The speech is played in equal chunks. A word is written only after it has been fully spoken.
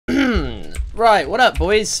Right, what up,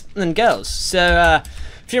 boys and girls? So,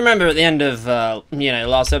 if you remember at the end of,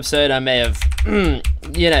 last episode, I may have,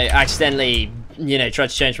 accidentally, tried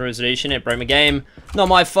to change my resolution. It broke my game. Not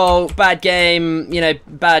my fault. Bad game.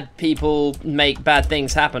 Bad people make bad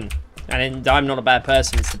things happen. And I'm not a bad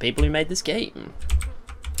person. It's the people who made this game.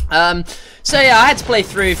 So yeah, I had to play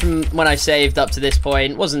through from when I saved up to this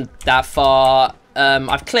point. It wasn't that far.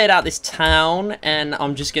 I've cleared out this town, and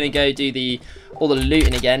I'm just gonna go do all the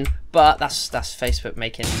looting again. But that's Facebook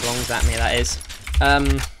making blongs at me. That is. Let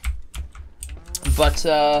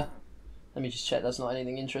me just check. That's not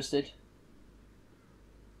anything interested.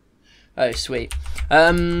 Oh, sweet.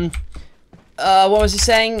 What was he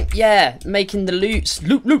saying? Yeah, making the loots.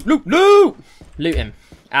 Loot him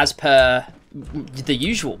as per the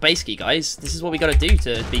usual, basically, guys. This is what we got to do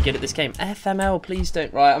to be good at this game. FML, please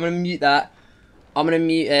don't. Right, I'm gonna mute that. I'm gonna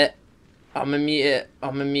mute it. I'm gonna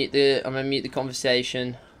mute the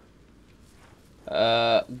conversation.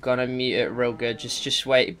 Gonna mute it real good. Just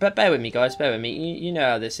wait. But bear with me, guys. Bear with me. You know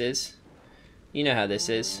how this is. You know how this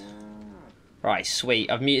is. Right,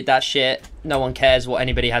 sweet. I've muted that shit. No one cares what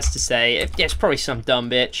anybody has to say. It's probably some dumb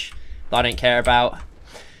bitch that I don't care about.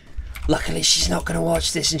 Luckily, she's not going to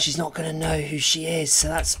watch this and she's not going to know who she is, so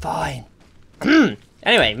that's fine.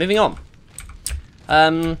 Anyway, moving on.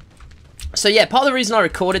 So yeah, part of the reason I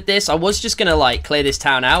recorded this, I was just going to clear this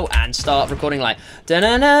town out and start recording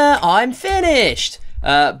da-na-na, I'm finished.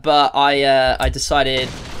 But I decided,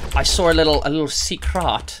 I saw a little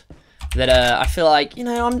secret that I feel like,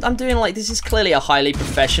 I'm doing this is clearly a highly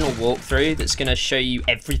professional walkthrough that's going to show you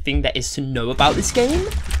everything there is to know about this game.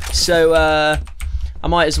 So I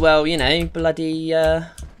might as well,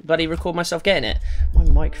 bloody record myself getting it. My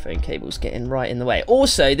microphone cable's getting right in the way.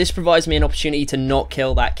 Also, this provides me an opportunity to not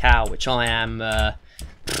kill that cow, which I am,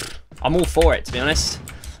 I'm all for it, to be honest.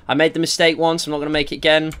 I made the mistake once, I'm not going to make it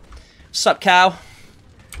again. Sup, cow?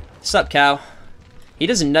 Sup, cow? He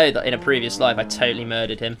doesn't know that in a previous life I totally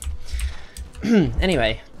murdered him.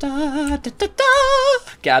 Anyway.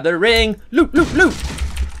 Gathering. Loot.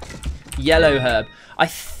 Yellow herb. I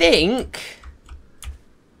think...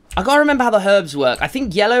 I gotta remember how the herbs work. I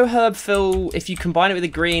think yellow herb if you combine it with the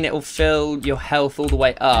green, it will fill your health all the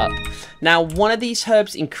way up. Now, one of these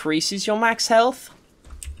herbs increases your max health,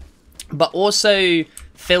 but also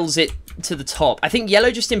fills it to the top. I think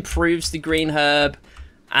yellow just improves the green herb,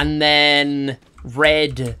 and then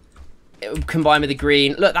red combined with the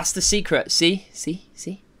green. Look, that's the secret. See?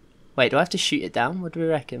 Wait, do I have to shoot it down? What do we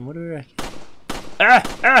reckon?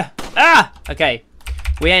 Okay.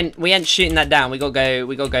 We ain't shooting that down. We gotta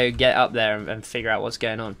go get up there and figure out what's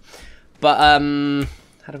going on. But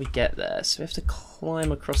how do we get there? So we have to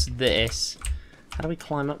climb across this. How do we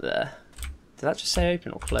climb up there? Did that just say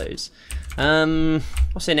open or close?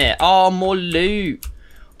 What's in here? Oh, more loot.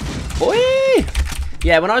 Boy!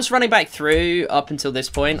 Yeah, when I was running back through up until this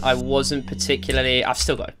point, I wasn't particularly... I've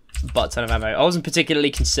still got a butt ton of ammo. I wasn't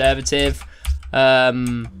particularly conservative.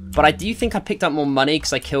 But I do think I picked up more money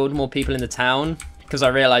because I killed more people in the town. Because I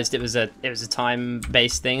realised it was a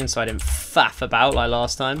time-based thing, and so I didn't faff about like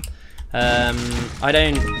last time.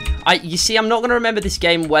 You see, I'm not going to remember this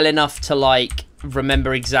game well enough to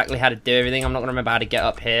remember exactly how to do everything. I'm not going to remember how to get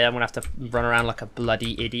up here. I'm going to have to run around like a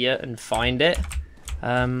bloody idiot and find it.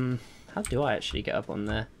 How do I actually get up on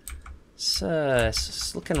there? So,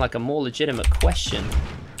 it's looking like a more legitimate question.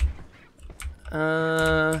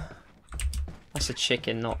 That's a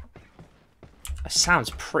chicken, not... It sounds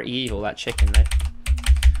pretty evil, that chicken, though.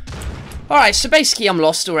 Alright, so basically I'm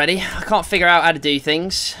lost already. I can't figure out how to do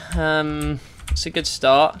things. It's a good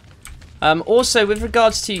start. Also, with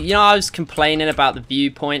regards to... I was complaining about the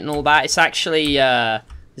viewpoint and all that. It's actually...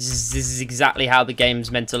 This is exactly how the game's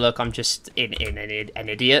meant to look. I'm just an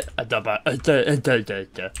idiot.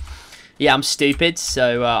 Yeah, I'm stupid,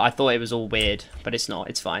 so I thought it was all weird, but it's not.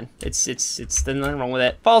 It's fine. It's there's nothing wrong with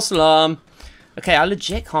it. False alarm. Okay, I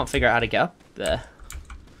legit can't figure out how to get up there.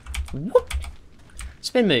 Whoop.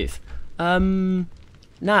 Spin move.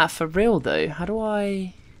 Nah, for real though. How do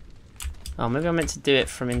I? Oh, maybe I'm meant to do it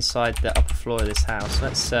from inside the upper floor of this house.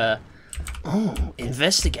 Let's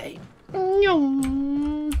investigate.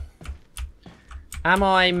 Am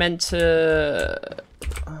I meant to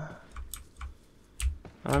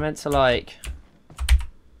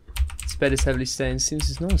This bed is heavily stained.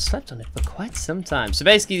 Seems as no one slept on it for quite some time. So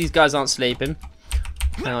basically these guys aren't sleeping.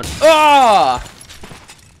 Hang on. Oh!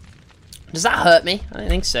 Does that hurt me? I don't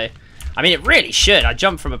think so. I mean, it really should. I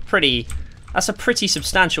jumped from that's a pretty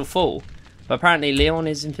substantial fall. But apparently Leon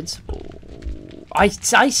is invincible. I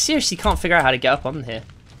seriously can't figure out how to get up on here.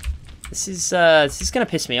 This is gonna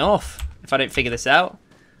piss me off if I don't figure this out.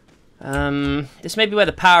 This may be where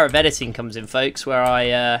the power of editing comes in, folks, where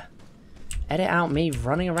I edit out me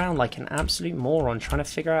running around like an absolute moron trying to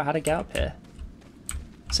figure out how to get up here.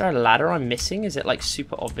 Is there a ladder I'm missing? Is it like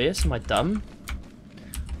super obvious? Am I dumb?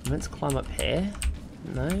 I'm meant to climb up here?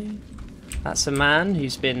 No. That's a man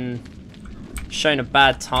who's been shown a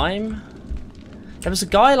bad time. There was a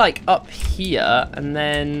guy like up here, and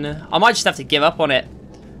then I might just have to give up on it.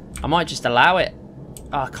 I might just allow it.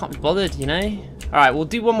 Oh, I can't be bothered, you know. All right, we'll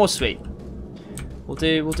do one more sweep. We'll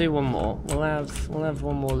do one more. We'll have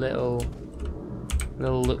one more little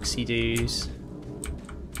look-see doos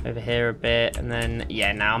over here a bit, and then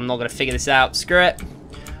yeah. Now I'm not gonna figure this out. Screw it.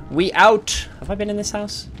 We out. Have I been in this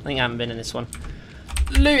house? I think I haven't been in this one.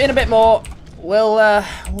 Looting a bit more. We'll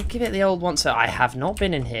give it the old one. So I have not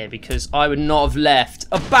been in here because I would not have left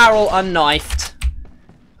a barrel unknifed.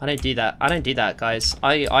 I don't do that. I don't do that, guys.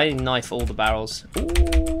 I knife all the barrels.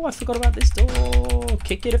 Ooh, I forgot about this door.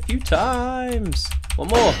 Kick it a few times. One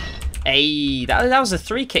more. Hey, that was a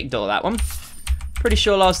 3-kick door, that one. Pretty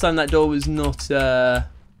sure last time that door was not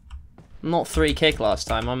 3-kick last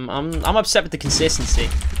time. I'm upset with the consistency.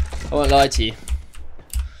 I won't lie to you.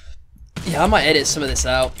 Yeah, I might edit some of this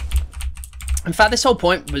out. In fact, this whole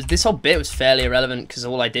bit was fairly irrelevant because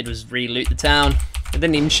all I did was re-loot the town. I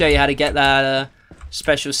didn't even show you how to get that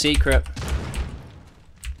special secret.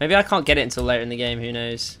 Maybe I can't get it until later in the game, who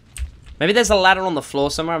knows. Maybe there's a ladder on the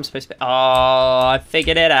floor somewhere I'm supposed to be... Oh, I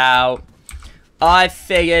figured it out. I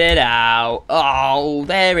figured it out. Oh,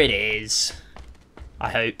 there it is.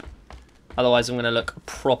 I hope. Otherwise I'm going to look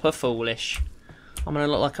proper foolish. I'm going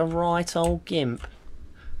to look like a right old gimp.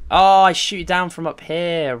 Oh, I shoot down from up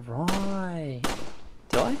here. Right.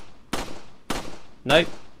 Do I? Nope.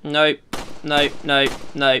 Nope. Nope. Nope.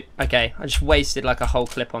 Nope. Okay. I just wasted like a whole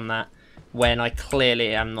clip on that when I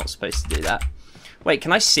clearly am not supposed to do that. Wait,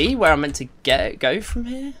 can I see where I'm meant to go from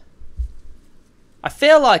here? I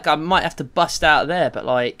feel like I might have to bust out of there, but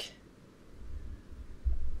like...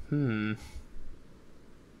 I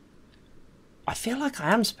feel like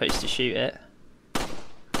I am supposed to shoot it.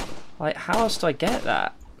 Like, how else do I get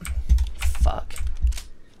that? Fuck.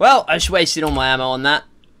 Well, I just wasted all my ammo on that.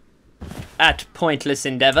 At pointless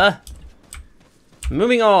endeavour.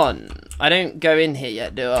 Moving on. I don't go in here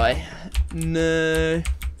yet, do I? No.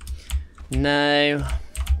 No.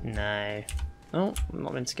 No. Oh, I'm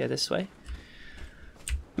not meant to go this way.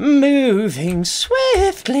 Moving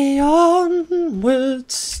swiftly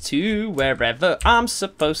onwards to wherever I'm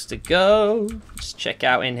supposed to go. Just check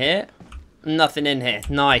out in here. Nothing in here.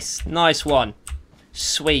 Nice. Nice one.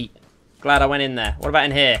 Sweet. Glad I went in there. What about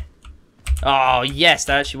in here? Oh, yes,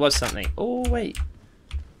 there actually was something. Oh, wait.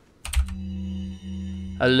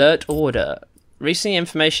 Alert order. Recently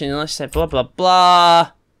information, I said blah, blah,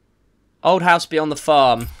 blah. Old house beyond the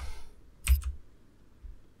farm.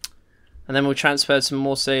 And then we'll transfer to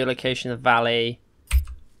more cellular location in the valley.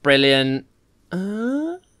 Brilliant.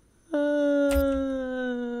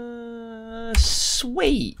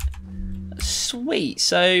 Sweet. Sweet.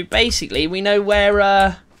 So basically we know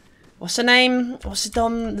where what's her name? What's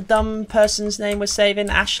the dumb person's name we're saving?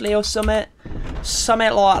 Ashley or something?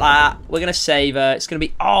 Something like that. We're gonna save her. It's gonna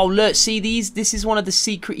be, oh look, see these? This is one of the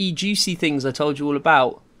secret-y juicy things I told you all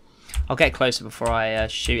about. I'll get closer before I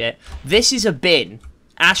shoot it. This is a bin.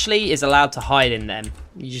 Ashley is allowed to hide in them.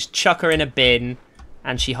 You just chuck her in a bin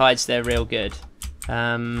and she hides there real good.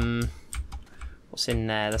 What's in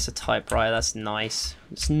there? That's a typewriter. That's nice.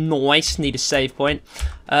 It's nice. Need a save point.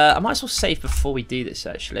 I might as well save before we do this,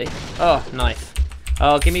 actually. Oh, knife.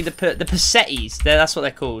 Oh, give me the pesettis. That's what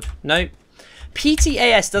they're called. Nope.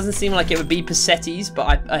 PTAS doesn't seem like it would be pesettis,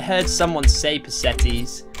 but I heard someone say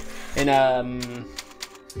pesettis in a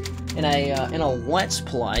Let's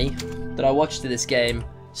Play that I watched of this game.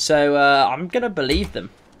 So I'm gonna believe them.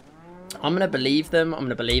 I'm gonna believe them. I'm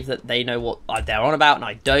gonna believe that they know what they're on about and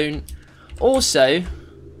I don't. Also,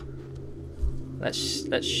 let's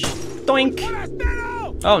doink.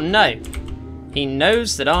 Oh no, he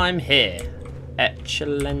knows that I'm here.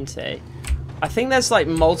 Excelente. I think there's like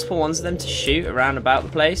multiple ones of them to shoot around about the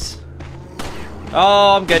place.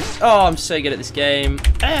 Oh, I'm good. Oh, I'm so good at this game.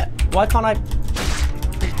 Why can't I?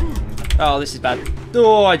 Oh, this is bad.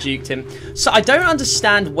 Oh, I juked him. So I don't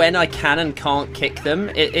understand when I can and can't kick them.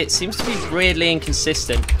 It seems to be weirdly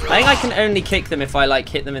inconsistent. I think I can only kick them if I like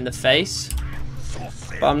hit them in the face.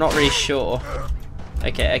 But I'm not really sure.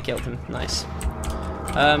 Okay, I killed him. Nice.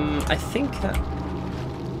 I think that...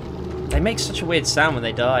 They make such a weird sound when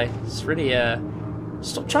they die. It's really,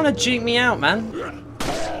 Stop trying to juke me out, man.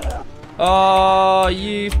 Oh,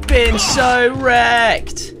 you've been so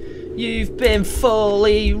wrecked. You've been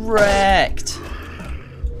fully wrecked.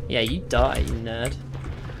 Yeah, you die, you nerd.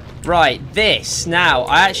 Right, this. Now,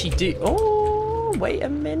 I actually do... Oh, wait a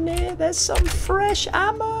minute. There's some fresh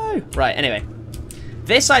ammo. Right, anyway.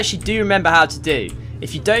 This I actually do remember how to do.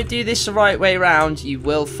 If you don't do this the right way around, you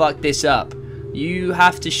will fuck this up. You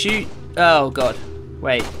have to shoot... Oh, God.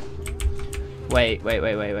 Wait. Wait.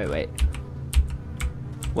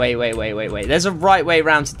 There's a right way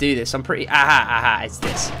around to do this. I'm pretty... Aha, it's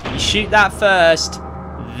this. You shoot that first,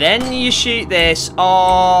 then you shoot this.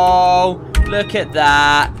 Oh, look at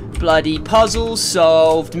that. Bloody puzzle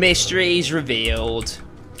solved. Mysteries revealed.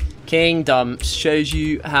 King Dempz shows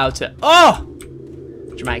you how to... Oh!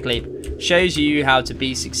 Dramatic leap. Shows you how to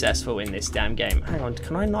be successful in this damn game. Hang on,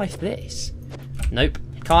 can I knife this? Nope.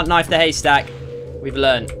 Can't knife the haystack. We've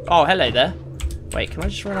learned. Oh, hello there. Wait, can I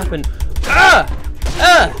just run up and...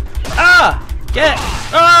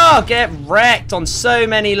 Get wrecked on so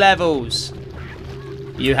many levels.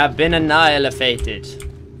 You have been annihilated.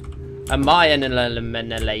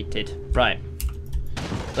 Annihilated. Right.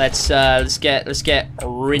 Let's get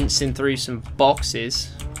rinsing through some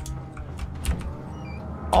boxes.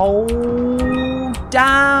 Oh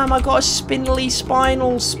damn! I got a spindly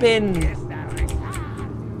spinal spin.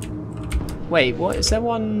 Wait, what is there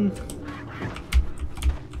one?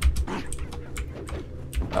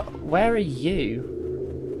 Where are you?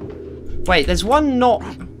 Wait, there's one not...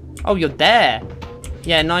 Oh, you're there.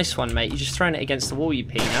 Yeah, nice one, mate. You're just throwing it against the wall, you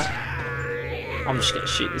peanut. I'm just going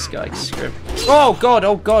to shoot this guy. Screw him. Oh, God.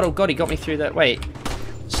 Oh, God. Oh, God. He got me through that. Wait.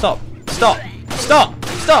 Stop. Stop. Stop.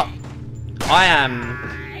 Stop. I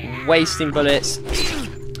am wasting bullets.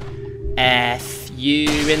 F you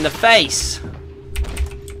in the face.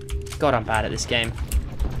 God, I'm bad at this game.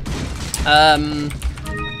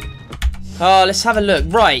 Oh, let's have a look.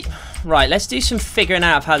 Right, let's do some figuring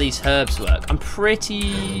out of how these herbs work. I'm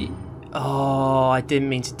pretty... Oh, I didn't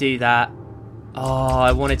mean to do that. Oh,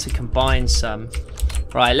 I wanted to combine some.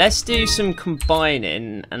 Right, let's do some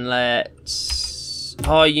combining and let's...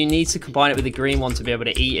 Oh, you need to combine it with the green one to be able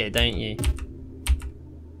to eat it, don't you?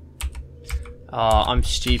 Oh, I'm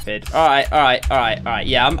stupid. Alright.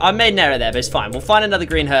 Yeah, I made an error there, but it's fine. We'll find another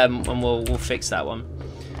green herb and we'll fix that one.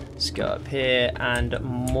 Let's go up here and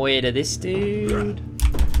moida this dude.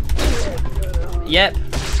 Yep,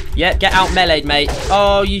 get out melee'd, mate.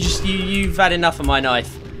 Oh, you've had enough of my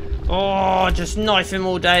knife. Oh, just knife him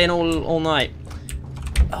all day and all night.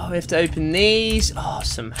 Oh, we have to open these. Oh,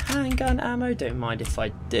 some handgun ammo. Don't mind if I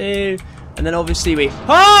do. And then obviously we...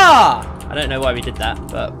 Ah! I don't know why we did that,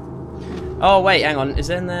 but... Oh, wait, hang on. Is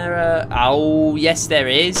there... Oh, yes, there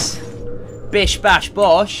is. Bish, bash,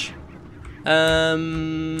 bosh.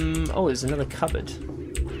 Oh, there's another cupboard.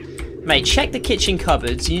 Mate, check the kitchen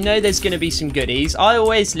cupboards. You know there's going to be some goodies.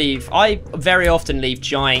 I very often leave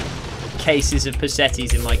giant cases of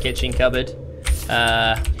passettis in my kitchen cupboard.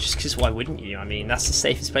 Just because why wouldn't you? I mean, that's the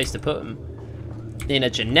safest place to put them. In a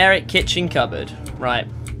generic kitchen cupboard. Right.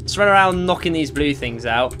 Let's run around knocking these blue things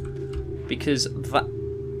out. Because that...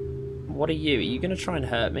 What are you? Are you going to try and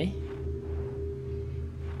hurt me?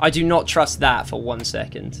 I do not trust that for 1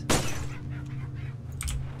 second.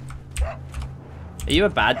 Are you a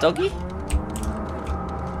bad doggy?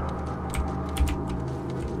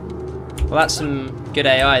 Well, that's some good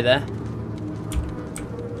AI there.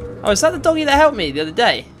 Oh, is that the doggy that helped me the other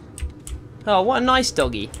day? Oh, what a nice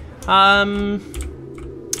doggy. Helped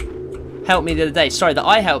me the other day. Sorry, that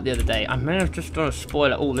I helped the other day. I may have just done a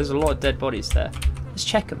spoiler. Oh, there's a lot of dead bodies there. Let's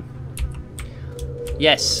check them.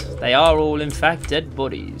 Yes, they are all, in fact, dead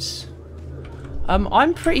bodies.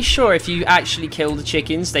 I'm pretty sure if you actually kill the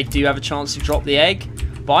chickens, they do have a chance to drop the egg.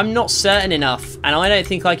 But I'm not certain enough, and I don't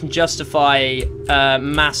think I can justify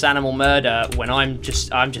mass animal murder when I'm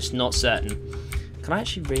just not certain. Can I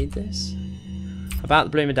actually read this? About the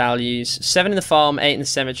blue medallions. 7 in the farm, 8 in the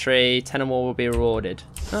cemetery. 10 or more will be rewarded.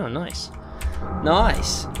 Oh, nice.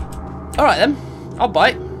 Nice. All right then. I'll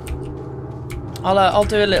bite. I'll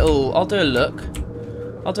do a look.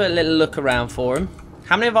 I'll do a little look around for him.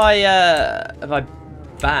 How many have I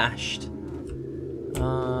bashed?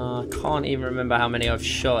 I can't even remember how many I've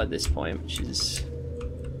shot at this point, which is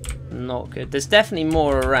not good. There's definitely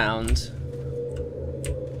more around.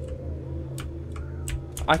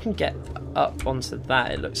 I can get up onto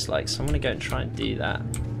that, it looks like, so I'm going to go and try and do that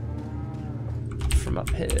from up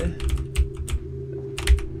here.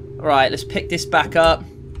 Alright, let's pick this back up.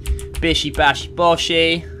 Bishy bashy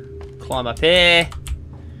boshy. Climb up here.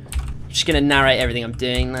 I'm just going to narrate everything I'm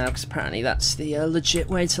doing now, because apparently that's the legit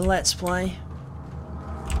way to Let's Play.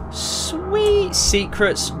 Sweet!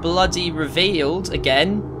 Secrets bloody revealed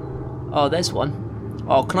again. Oh, there's one.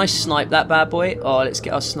 Oh, can I snipe that bad boy? Oh, let's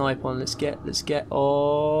get our snipe on. Let's get.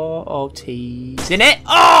 Oh, teasing it.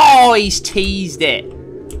 Oh, he's teased it.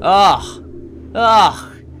 Ah!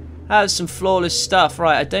 Ah! That was some flawless stuff.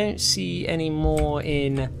 Right, I don't see any more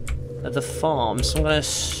in the farm, so I'm going to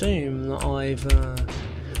assume that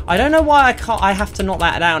I don't know why I have to knock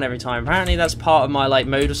that down every time. Apparently that's part of my like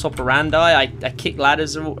modus operandi. I kick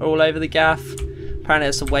ladders all over the gaff. Apparently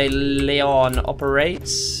that's the way Leon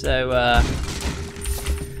operates. So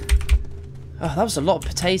oh, that was a lot of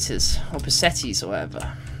potatoes or pesettes or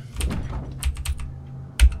whatever.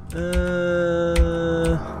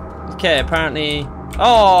 Okay, apparently.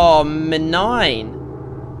 Oh, -9.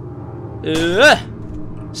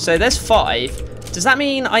 So there's 5. Does that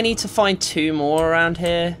mean I need to find 2 more around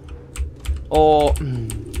here? Or...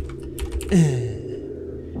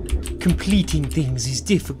 completing things is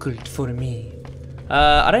difficult for me.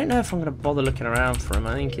 I don't know if I'm going to bother looking around for them.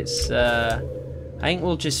 I think it's... I think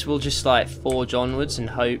we'll just like forge onwards and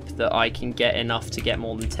hope that I can get enough to get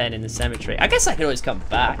more than 10 in the cemetery. I guess I can always come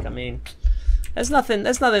back. I mean... There's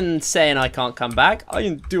nothing saying I can't come back. I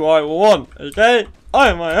can do what I want, okay? I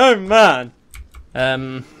am my own man.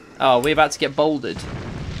 Oh, we're about to get bouldered.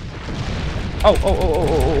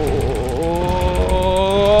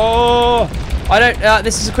 Oh. I don't,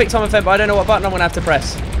 this is a quick time event, but I don't know what button I'm gonna have to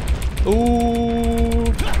press. Ooh.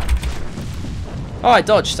 Oh, I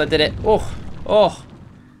dodged, I did it. Oh.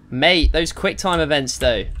 Mate, those quick time events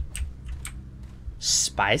though.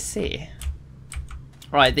 Spicy.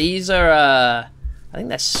 Right, these are, I think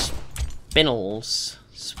they're spinels.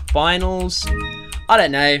 Spinels? I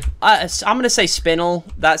don't know. I'm going to say spinel.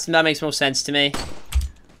 That makes more sense to me.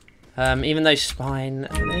 Even though spine,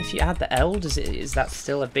 I don't know if you add the L, is that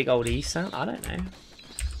still a big old E sound? I don't know.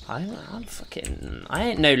 I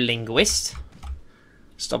ain't no linguist.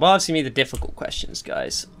 Stop asking me the difficult questions,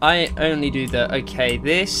 guys. I only do the, okay,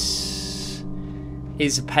 this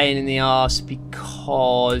is a pain in the ass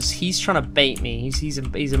because he's trying to bait me. He's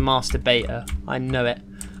a master baiter. I know it.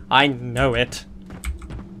 I know it.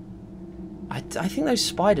 I think those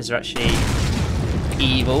spiders are actually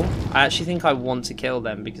evil. I actually think I want to kill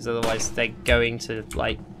them because otherwise they're going to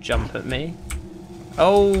like jump at me.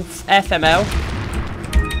 Oh, FML.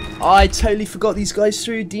 I totally forgot these guys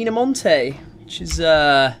threw Dinamonte, which is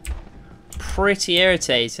pretty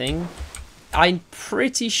irritating. I'm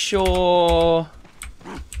pretty sure.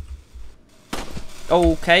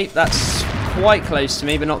 Okay, that's quite close to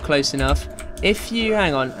me, but not close enough. If you...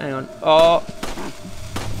 Hang on. Oh.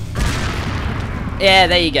 Yeah,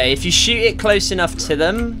 there you go. If you shoot it close enough to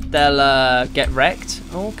them, they'll get wrecked.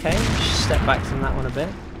 Okay, just step back from that one a bit.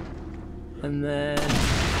 And then...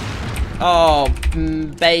 Oh,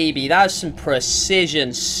 baby, that's some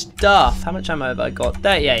precision stuff. How much ammo have I got?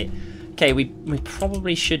 38. Okay, we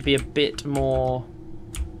probably should be a bit more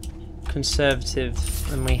conservative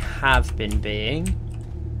than we have been being.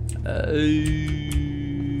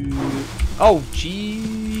 Oh,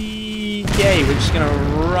 gee. Okay, we're just going to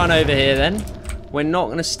run over here then. We're not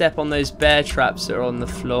going to step on those bear traps that are on the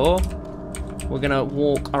floor. We're going to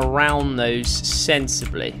walk around those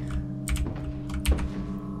sensibly.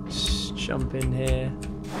 Just jump in here.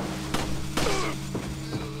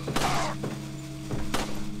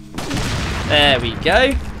 There we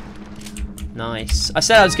go. Nice. I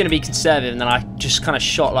said I was going to be conservative, and then I just kind of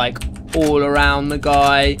shot like all around the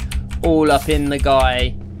guy, all up in the guy,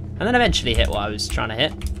 and then eventually hit what I was trying to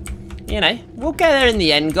hit. You know, we'll get there in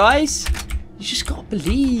the end, guys. You just got to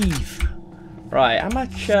believe. Right, how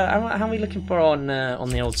much? How are we looking for on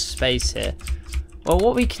the old space here? Well,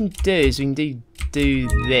 what we can do is we can do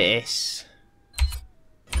this.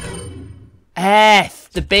 F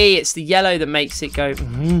the B. It's the yellow that makes it go.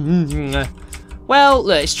 Well,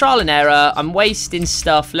 look, it's trial and error. I'm wasting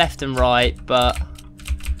stuff left and right, but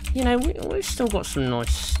you know, we've still got some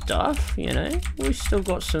nice stuff. You know, we've still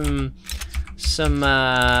got some.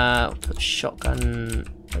 Put the shotgun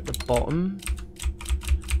at the bottom.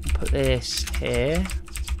 Put this here.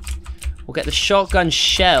 We'll get the shotgun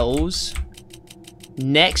shells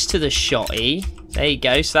next to the shotty. There you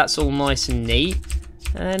go. So that's all nice and neat.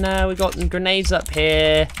 And we've got grenades up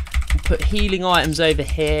here. We'll put healing items over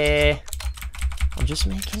here. I'm just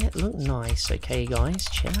making it look nice, okay, guys?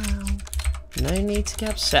 Chill out. No need to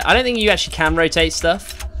get upset. I don't think you actually can rotate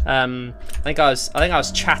stuff. I think I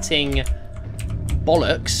was chatting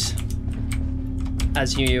bollocks,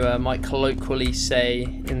 as you might colloquially say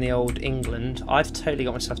in the old England. I've totally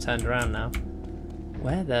got myself turned around now.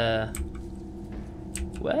 Where?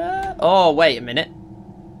 Oh, wait a minute.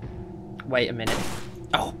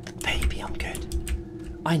 Oh, baby, I'm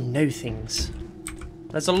good. I know things.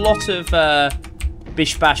 There's a lot of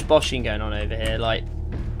bish bash boshing going on over here. Like,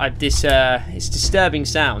 it's disturbing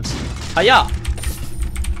sounds. Hiya!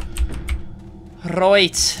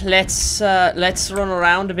 Right, let's run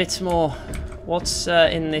around a bit more. What's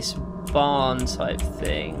in this barn type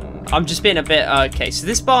thing? I'm just being a bit... okay, so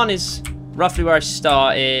this barn is roughly where I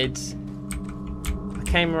started. I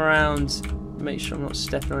came around... Make sure I'm not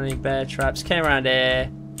stepping on any bear traps. Came around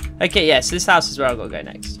here. Okay, yeah, so this house is where I've got to go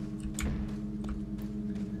next.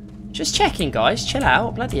 Just checking, guys. Chill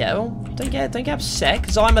out. Bloody hell. Don't get upset,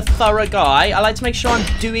 because I'm a thorough guy. I like to make sure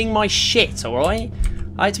I'm doing my shit, alright?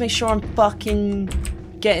 I like to make sure I'm fucking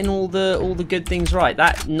getting all the good things right.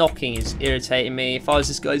 That knocking is irritating me. If I was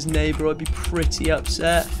this guy's neighbour, I'd be pretty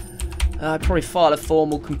upset. I'd probably file a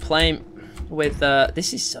formal complaint with...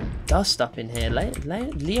 this is some dust up in here.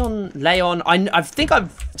 Leon... I think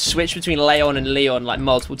I've switched between Leon and Leon like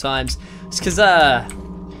multiple times. It's because,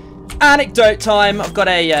 anecdote time. I've got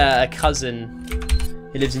a cousin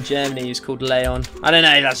who lives in Germany who's called Leon. I don't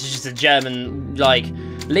know, that's just a German, like...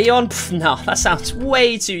 Leon? Pff, no, that sounds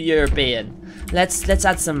way too European. Let's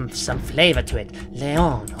add some flavour to it.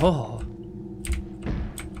 Leon, oh.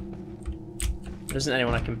 There isn't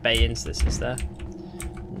anyone I can bait into this, is there?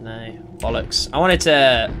 No. Bollocks. I wanted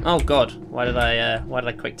to... Oh god, why did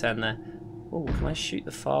I quick turn there? Oh, can I shoot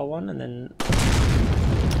the far one and then...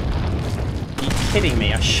 Are you kidding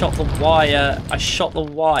me? I shot the wire. I shot the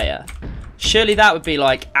wire. Surely that would be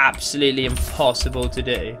like absolutely impossible to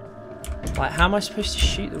do. Like, how am I supposed to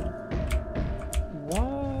shoot the...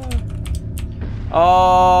 What?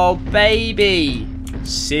 Oh, baby.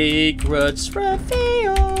 Secrets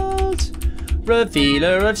revealed.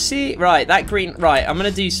 Revealer of sea. Right, that green... Right, I'm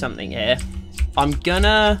going to do something here. I'm going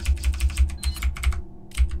to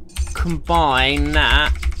combine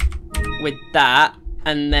that with that.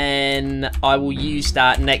 And then I will use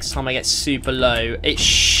that next time I get super low. It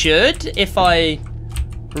should, if I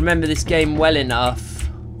remember this game well enough.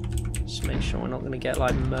 Just make sure we're not going to get,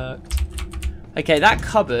 like, murked. Okay, that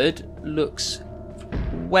cupboard looks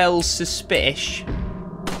well suspicious.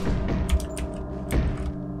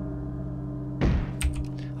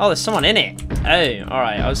 Oh, there's someone in it. Oh,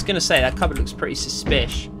 alright. I was going to say, that cupboard looks pretty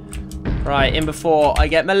suspicious. Right, in before I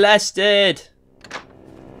get molested.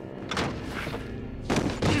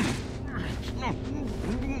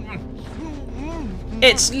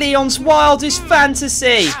 It's Leon's wildest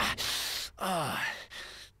fantasy.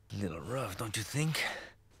 Little rough, don't you think?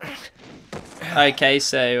 Okay,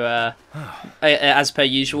 so as per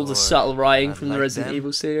usual, the subtle writing from the Resident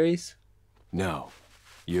Evil series. No,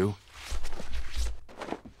 you.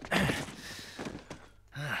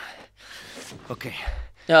 Okay.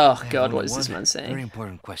 Oh god, what is this man saying? Very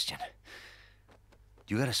important question.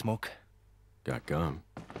 You got a smoke? Got gum.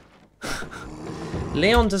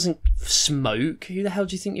 Leon doesn't smoke. Who the hell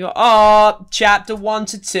do you think you are? Oh, chapter 1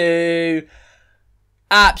 to 2.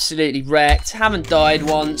 Absolutely wrecked. Haven't died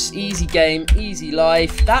once. Easy game, easy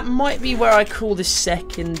life. That might be where I call this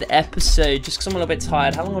second episode, just because I'm a little bit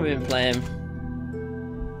tired. How long have I been playing?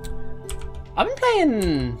 I've been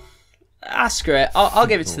playing... Screw it. I'll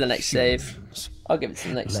give it to the next save. I'll give it to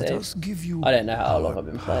the next save. I don't know how long I've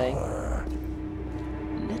been playing.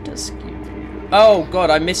 Let us give you... Oh god,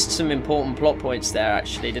 I missed some important plot points there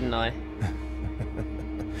actually, didn't I?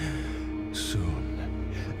 Soon,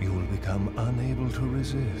 you will become unable to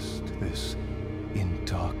resist this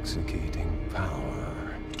intoxicating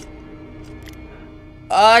power.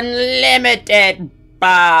 Unlimited!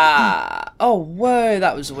 Bah! Oh, whoa,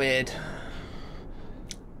 that was weird.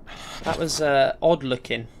 That was odd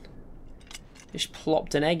looking. Just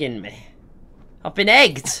plopped an egg in me. I've been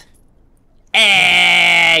egged!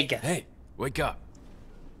 Egg! Hey, wake up.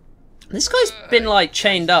 This guy's been like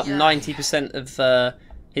chained up 90% of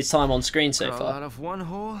his time on screen so far. Out of one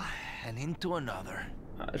hole and into another.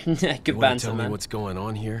 Good banter, Tell me man. what's going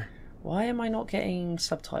on here? Why am I not getting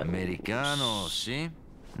subtitles? Americano, see?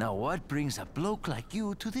 Now what brings a bloke like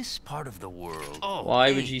you to this part of the world? Oh,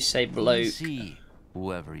 why would you say bloke? See,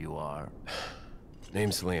 whoever you are.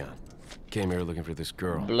 Name's Leon. Came here looking for this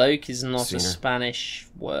girl. Bloke is not Seen a her? Spanish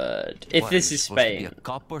word. If What, this are you is supposed to be Spain. a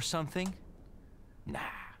cop or something? Nah,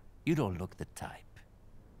 you don't look the type.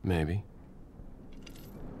 Maybe.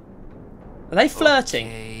 Are they flirting?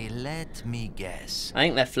 Okay, let me guess. I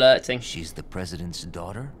think they're flirting. She's the president's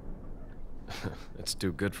daughter? That's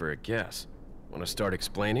too good for a guess. Want to start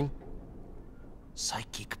explaining?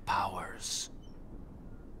 Psychic powers.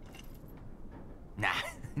 Nah,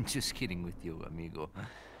 just kidding with you, amigo.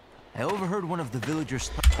 I overheard one of the villagers...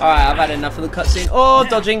 Alright, I've had enough of the cutscene. Oh,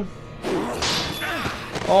 dodging.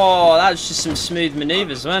 Oh, that was just some smooth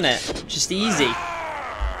maneuvers, wasn't it? Just easy.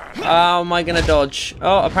 How am I going to dodge?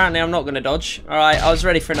 Oh, apparently I'm not going to dodge. Alright, I was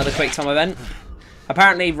ready for another quick time event.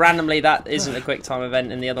 Apparently, randomly, that isn't a quick time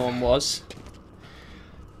event and the other one was.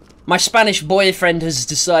 My Spanish boyfriend has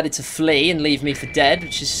decided to flee and leave me for dead,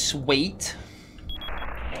 which is sweet.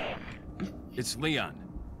 It's Leon.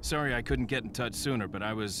 Sorry I couldn't get in touch sooner, but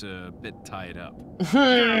I was a bit tied up.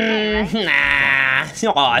 Nah,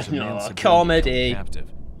 no, comedy. Captive.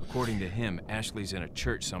 According to him, Ashley's in a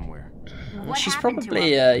church somewhere. Well, she's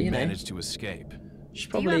probably, you know, managed to escape. She's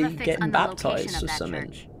probably getting baptized or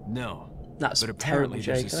something. No. That's but a terrible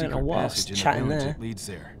apparently joke. I don't know what I was chatting there. That leads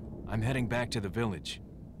there. I'm heading back to the village.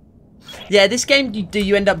 Yeah, this game,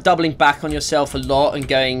 you end up doubling back on yourself a lot and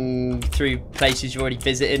going through places you already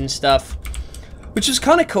visited and stuff, which was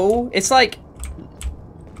kind of cool. It's like,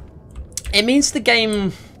 it means the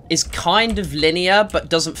game is kind of linear, but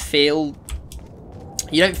doesn't feel,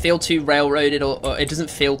 you don't feel too railroaded, or it doesn't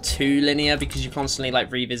feel too linear because you're constantly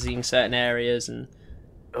like revisiting certain areas and...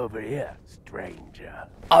 Over here, stranger.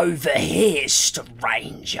 Over here,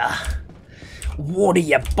 stranger. What are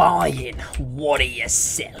you buying? What are you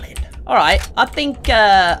selling? Alright, I think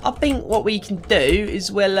what we can do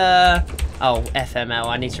is we'll oh, FML,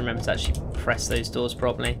 I need to remember to actually press those doors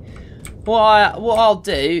properly. What I'll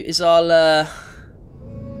do is I'll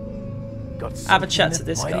have a chat to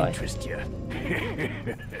this guy.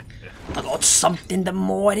 I got something that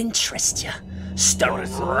might interest you,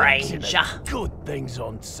 stranger. Good things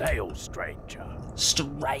on sale, stranger.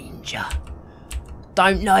 Stranger.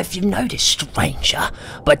 Don't know if you've noticed, stranger,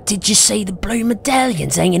 but did you see the blue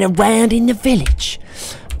medallions hanging around in the village?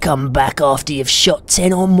 Come back after you've shot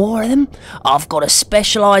 10 or more of them. I've got a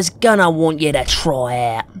specialised gun I want you to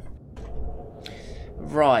try out.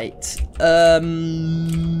 Right.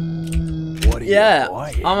 Yeah,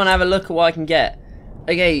 I'm gonna have a look at what I can get.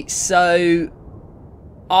 Okay, so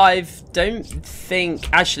I don't think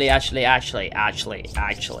actually let's slow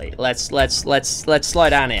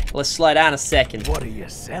down here. Let's slow down a second. What are you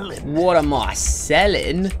selling? What am I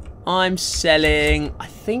selling? I'm selling, I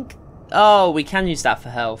think, oh, we can use that for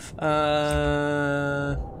health.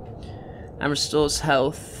 And restores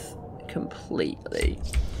health completely.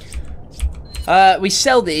 We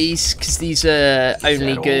sell these because these are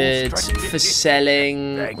only good for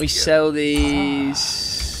selling. We sell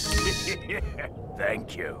these.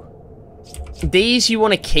 Thank you. These you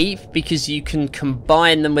want to keep because you can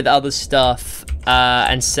combine them with other stuff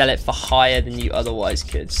and sell it for higher than you otherwise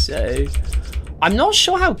could. So I'm not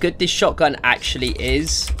sure how good this shotgun actually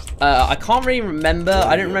is. I can't really remember.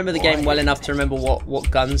 I don't remember the game well enough to remember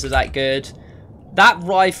what guns are that good. That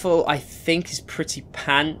rifle I think is pretty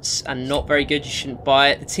pants and not very good. You shouldn't buy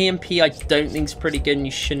it. The TMP I don't think is pretty good and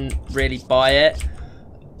you shouldn't really buy it.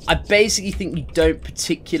 I basically think you don't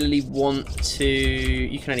particularly want to...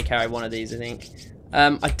 You can only carry one of these, I think.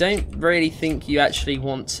 I don't really think you actually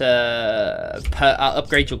want to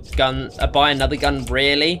upgrade your gun, buy another gun,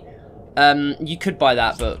 really. You could buy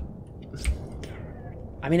that, but...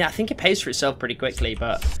 I mean, I think it pays for itself pretty quickly,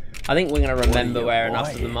 but I think we're going to remember where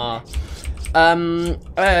enough of them are.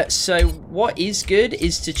 So what is good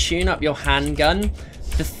is to tune up your handgun.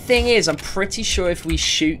 The thing is, I'm pretty sure if we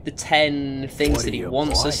shoot the 10 things that he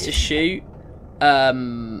wants us to shoot,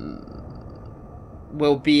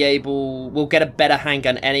 we'll get a better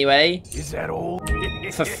handgun anyway. Is that all?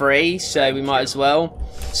 For free, so we might as well.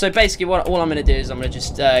 So basically, all I'm going to do is I'm going to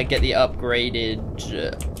just get the upgraded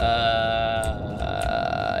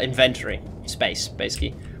inventory space,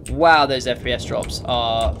 basically. Wow, those FPS drops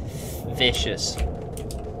are vicious.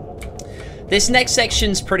 This next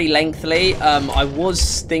section's pretty lengthy. I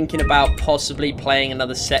was thinking about possibly playing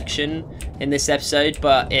another section in this episode,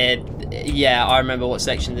 but yeah, I remember what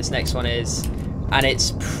section this next one is, and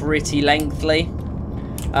it's pretty lengthy.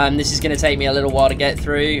 This is going to take me a little while to get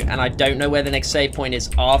through, and I don't know where the next save point is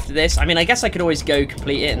after this. I mean, I guess I could always go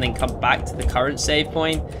complete it and then come back to the current save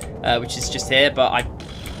point, which is just here, but I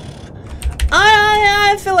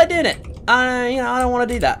feel like doing it. You know, I don't want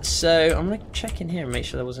to do that, so I'm gonna check in here and make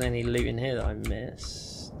sure there wasn't any loot in here that I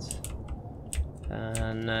missed.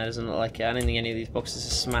 No, it doesn't look like it. I don't think any of these boxes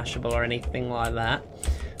are smashable or anything like that.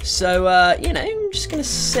 So, you know, I'm just gonna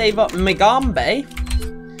save up Megambe,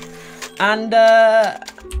 and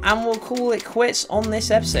we'll call it quits on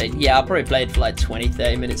this episode. Yeah, I'll probably play it for like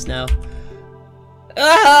 20-30 minutes now.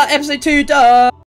 Episode 2 done.